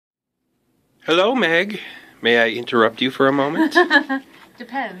Hello, Meg. May I interrupt you for a moment?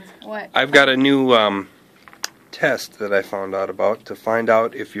 Depends. What? I've got a new test that I found out about to find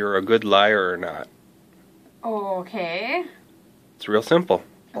out if you're a good liar or not. Okay. It's real simple.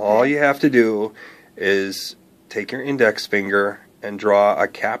 Okay. All you have to do is take your index finger and draw a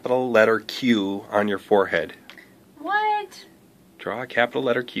capital letter Q on your forehead. What? Draw a capital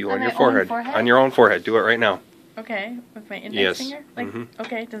letter Q on On your my own forehead. forehead? On your own forehead. Do it right now. Okay. With my index Yes. finger? Like, Mhm.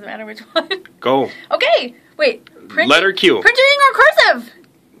 Okay, doesn't matter which one. Go. Okay! Wait. Printing? Letter Q. Printing or cursive?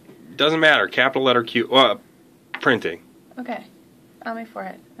 Doesn't matter. Capital letter Q. Printing. Okay. On my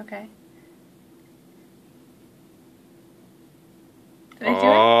forehead. Okay. Did I do it?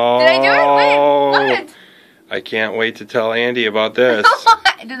 Did I do it? Wait, what? I can't wait to tell Andy about this.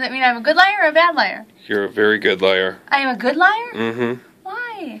 Does that mean I'm a good liar or a bad liar? You're a very good liar. I am a good liar? Mm-hmm.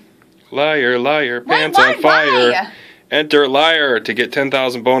 Why? Liar, liar, pants Why? on fire. Why? Enter liar to get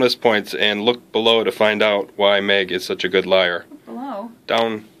 10,000 bonus points and look below to find out why Meg is such a good liar. Below.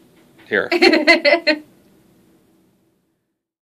 Down here.